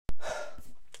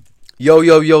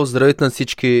Йоу, здравейте на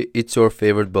всички, it's your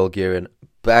favorite Bulgarian,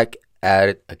 back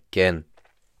at it again.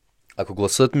 Ако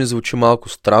гласът ми звучи малко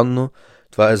странно,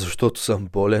 това е защото съм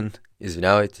болен,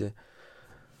 извинявайте.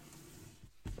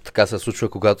 Така се случва,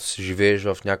 когато си живееш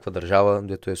в някаква държава,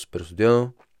 дето е супер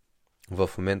студено. В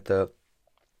момента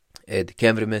е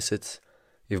декември месец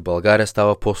и в България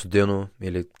става по-студено,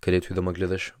 или където и да ме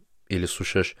гледаш или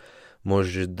слушаш.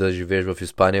 Можеш да живееш в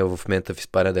Испания, в момента в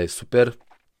Испания да е супер.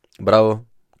 Браво!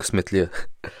 Късметлия.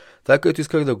 Това, което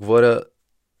исках да говоря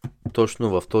точно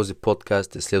в този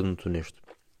подкаст е следното нещо.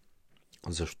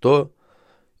 Защо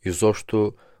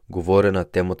изобщо говоря на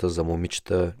темата за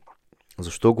момичета?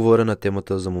 Защо говоря на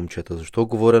темата за момчета? Защо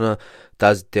говоря на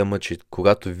тази тема, че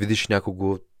когато видиш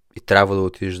някого и трябва да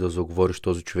отидеш да заговориш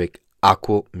този човек,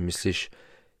 ако мислиш,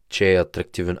 че е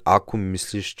атрактивен, ако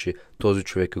мислиш, че този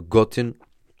човек е готин,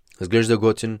 изглежда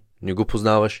готин, не го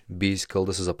познаваш, би искал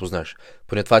да се запознаеш.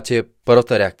 Поне това ти е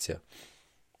първата реакция.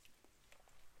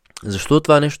 Защо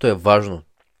това нещо е важно?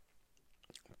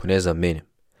 Поне за мен.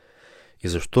 И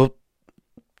защо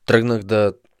тръгнах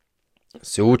да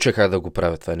се уча как да го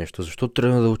правя това нещо? Защо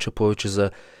тръгнах да уча повече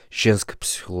за женска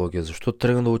психология? Защо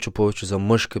тръгнах да уча повече за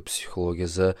мъжка психология?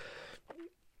 За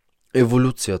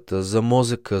еволюцията, за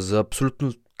мозъка, за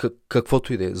абсолютно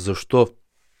каквото и да е. Защо?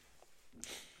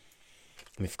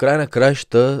 В край на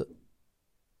краища,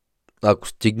 ако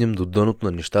стигнем до дъното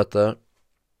на нещата,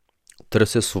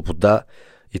 търся свобода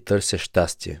и търся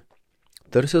щастие.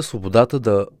 Търся свободата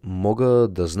да мога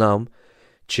да знам,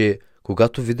 че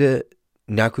когато видя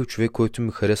някой човек, който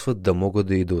ми харесва, да мога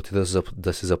да отида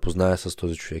да се запозная с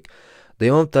този човек. Да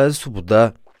имам тази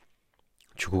свобода,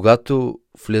 че когато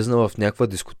влезна в някаква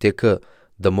дискотека,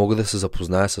 да мога да се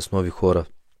запозная с нови хора.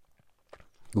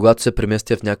 Когато се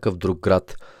преместя в някакъв друг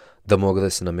град, да мога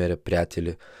да си намеря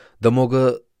приятели. Да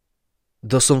мога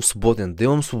да съм свободен, да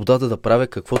имам свободата да правя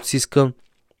каквото си искам,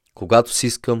 когато си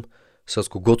искам, с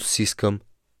когото си искам,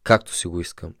 както си го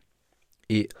искам.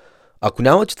 И ако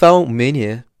нямате това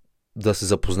умение да се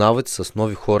запознавате с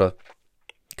нови хора,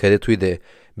 където и да е,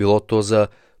 било то за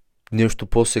нещо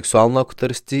по-сексуално, ако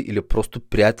търсите, или просто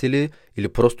приятели, или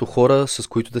просто хора, с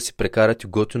които да си прекарате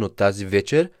готино тази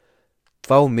вечер,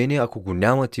 това умение, ако го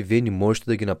нямате, вие не можете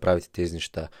да ги направите тези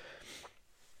неща.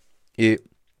 И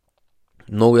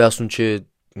много ясно, че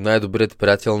най-добрият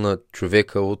приятел на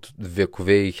човека от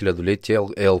векове и хилядолетия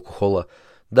е алкохола.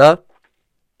 Да,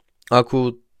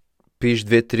 ако пиеш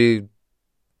 2-3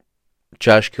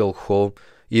 чашки алкохол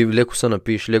и леко се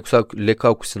напиеш, леко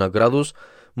ако си на градус,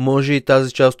 може и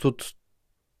тази част от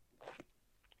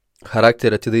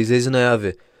характера ти да излезе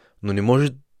наяве. Но не може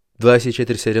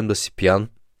 24/7 да си пиян,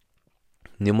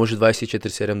 не може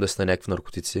 24/7 да си на някакви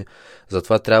наркотици.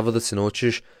 Затова трябва да се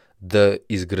научиш да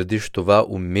изградиш това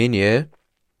умение,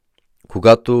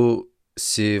 когато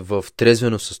си в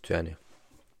трезвено състояние.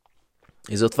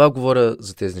 И затова говоря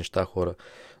за тези неща, хора.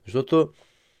 Защото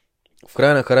в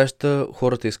края на краищата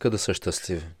хората искат да са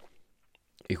щастливи.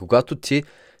 И когато ти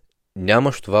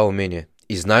нямаш това умение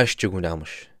и знаеш, че го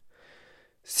нямаш,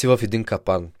 си в един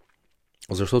капан.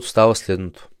 Защото става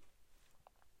следното.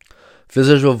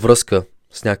 Влизаш във връзка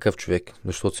с някакъв човек,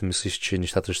 защото си мислиш, че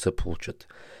нещата ще се получат.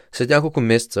 След няколко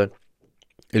месеца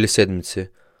или седмици,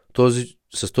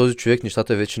 с този човек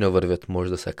нещата вече не вървят. Може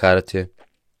да се карате.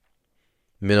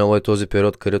 Минало е този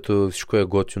период, където всичко е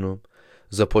готино.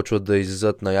 Започват да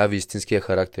излизат наяви истинския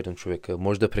характер на човека.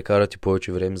 Може да прекарате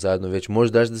повече време заедно вече.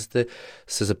 Може даже да сте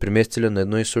се запреместили на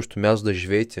едно и също място да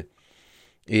живеете.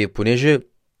 И понеже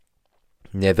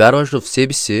не вярваш в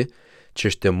себе си, че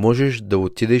ще можеш да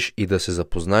отидеш и да се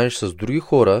запознаеш с други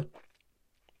хора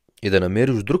и да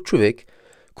намериш друг човек,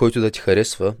 който да ти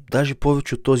харесва, даже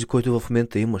повече от този, който в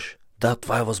момента имаш. Да,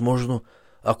 това е възможно.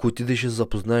 Ако отидеш и се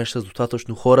запознаеш с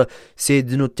достатъчно хора, всеки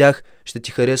един от тях ще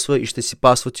ти харесва и ще си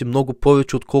пасвате много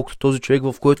повече, отколкото този човек,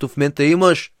 в който в момента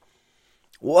имаш.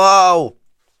 Вау!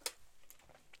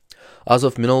 Аз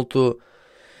в миналото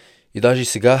и даже и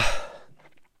сега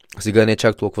не е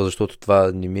чак толкова, защото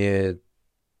това не ми е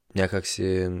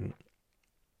някакси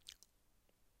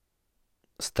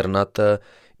страната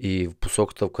и в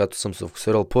посоката, в която съм се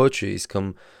фокусирал повече.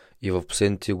 Искам и в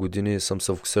последните години съм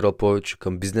се фокусирал повече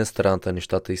към бизнес страната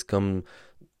нещата. Искам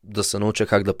да се науча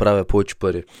как да правя повече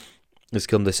пари.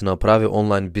 Искам да си направя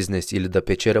онлайн бизнес или да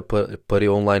печеля пари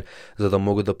онлайн, за да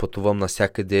мога да пътувам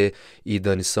навсякъде и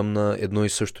да не съм на едно и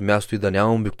също място и да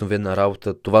нямам обикновена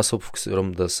работа. Това се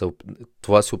фокусирам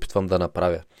това се опитвам да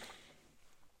направя.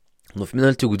 Но в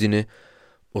миналите години,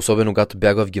 особено когато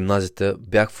бях в гимназията,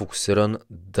 бях фокусиран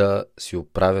да си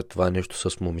оправя това нещо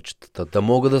с момичетата. Да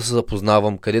мога да се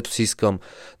запознавам където си искам.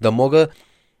 Да мога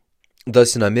да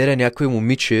си намеря някой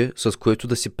момиче, с което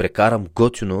да си прекарам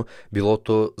готино, било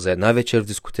то за една вечер в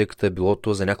дискотеката, било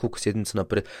то за няколко седмици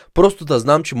напред. Просто да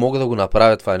знам, че мога да го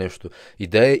направя това нещо.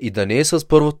 И да не е с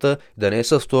първата, да не е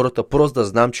с втората, просто да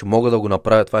знам, че мога да го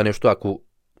направя това нещо, ако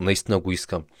наистина го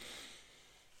искам.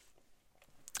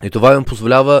 И това ми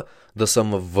позволява да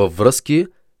съм във връзки,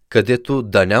 където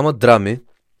да няма драми,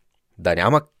 да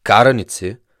няма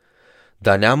караници,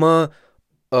 да няма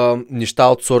неща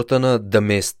от сорта на да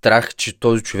ме е страх, че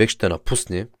този човек ще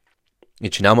напусне и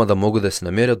че няма да мога да се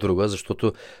намеря друга,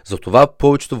 защото за това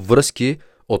повечето връзки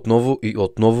отново и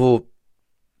отново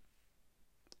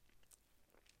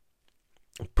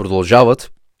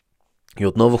продължават и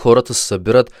отново хората се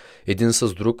събират един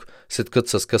с друг, след като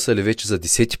са скъсали вече за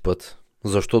 10-ти път,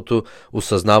 защото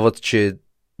осъзнават, че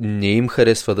не им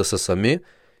харесва да са сами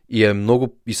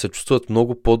и се чувстват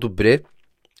много по-добре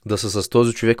да са с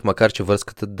този човек, макар че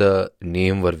връзката да не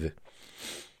им върви.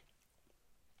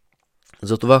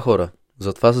 Затова, хора,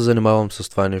 затова се занимавам с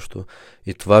това нещо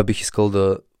и това бих искал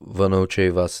да науча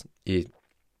и вас. И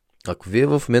ако вие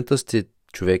в момента сте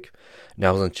човек,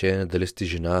 няма значение дали сте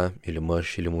жена или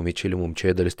мъж, или момиче, или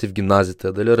момче, дали сте в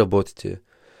гимназията, дали работите,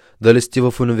 дали сте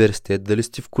в университет, дали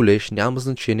сте в колеж, няма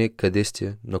значение къде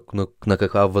сте, на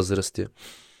каква възраст сте.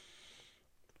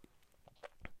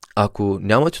 Ако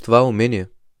нямате това умение,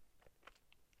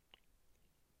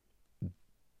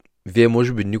 вие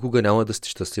може би никога няма да сте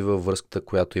щастливи във връзката,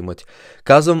 която имате.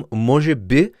 Казвам може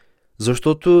би,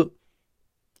 защото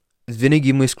винаги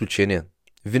има изключения.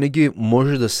 Винаги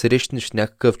можеш да срещнеш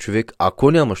някакъв човек,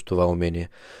 ако нямаш това умение.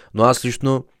 Но аз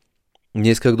лично не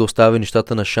исках да оставя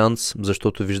нещата на шанс,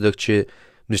 защото виждах, че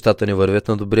нещата не вървят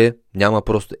на добре. Няма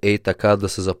просто така да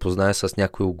се запознае с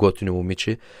някой готино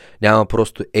момиче. Няма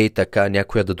просто така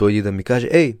някоя да дойде и да ми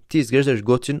каже: ти изглеждаш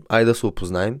готин, айде да се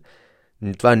опознаем.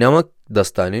 Това няма да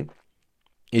стане.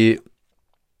 И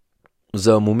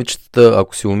за момичетата,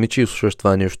 ако си момиче и слушаш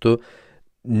това нещо,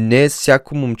 не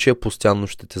всяко момче постоянно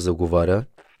ще те заговаря.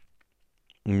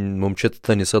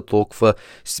 Момчетата не са толкова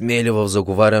смели в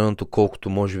заговарянето, колкото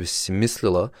може би си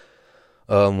мислила.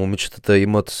 Момичетата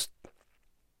имат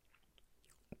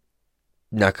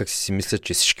някак си мислят,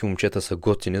 че всички момчета са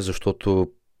готини,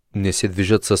 защото не се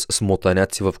движат с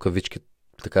смотаняци в кавички,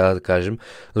 така да кажем,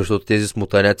 защото тези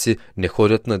смотаняци не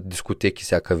ходят на дискотеки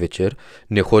всяка вечер,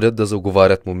 не ходят да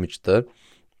заговарят момичета,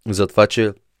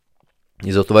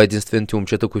 затова единствените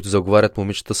момчета, които заговарят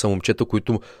момичета, са момчета,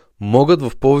 които могат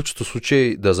в повечето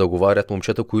случаи да заговарят,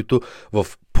 момчета, които в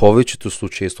повечето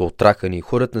случаи са отракани,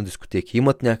 ходят на дискотеки,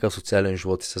 имат някакъв социален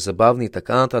живот и са забавни и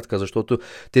така нататък, защото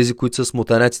тези, които са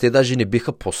смотаняци, те даже не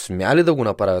биха посмяли да го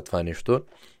направят това нещо.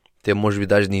 Те може би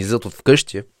даже не излизат от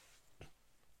вкъщи.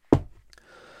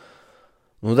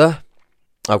 Но да,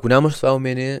 ако нямаш това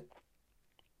умение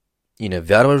и не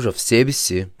вярваш в себе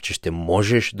си, че ще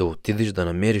можеш да отидеш да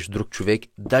намериш друг човек,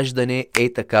 даже да не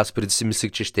е така, аз преди си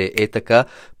мислех, че ще е така,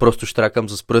 просто штракам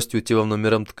с пръсти, отивам,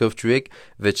 намирам такъв човек,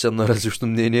 вече съм на различно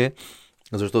мнение,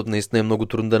 защото наистина е много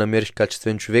трудно да намериш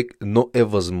качествен човек, но е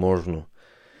възможно.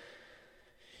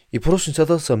 И просто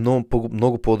нещата са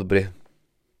много по-добре.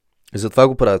 И затова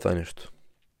го правя това нещо.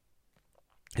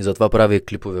 И затова правя и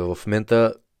клипове. В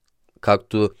момента,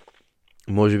 както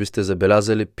може би сте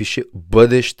забелязали, пише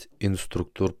бъдещ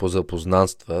инструктор по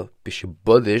запознанства. Пише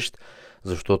бъдещ,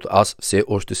 защото аз все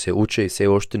още се уча и все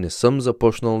още не съм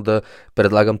започнал да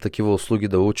предлагам такива услуги,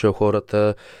 да уча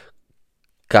хората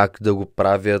как да го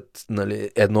правят,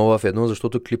 нали, едно в едно,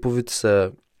 защото клиповете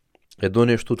са едно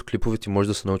нещо от клиповете може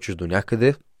да се научиш до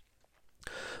някъде,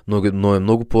 но е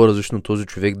много по-различно този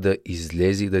човек да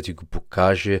излезе и да ти го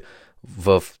покаже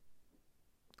в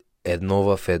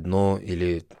едно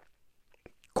или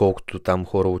колкото там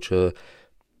хора уча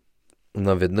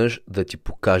наведнъж, да ти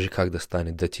покаже как да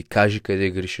стане, да ти каже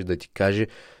къде грешиш, да ти каже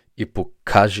и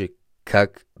покаже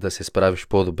как да се справиш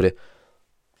по-добре.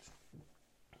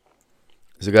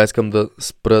 Сега искам да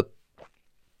спра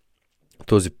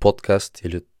този подкаст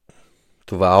или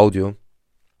това аудио,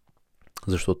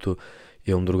 защото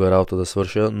имам друга работа да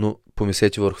свърша, но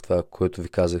помислете върху това, което ви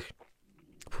казах.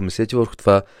 Помислете върху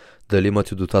това дали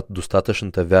имате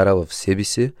достатъчната вяра в себе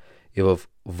си и в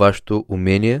вашето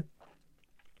умение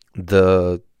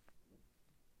да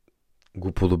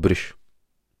го подобриш.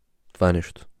 Това е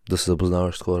нещо. Да се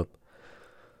запознаваш с хора.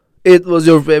 It was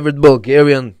your favorite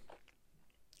Bulgarian.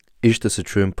 И ще се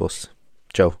чуем после.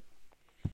 Чао.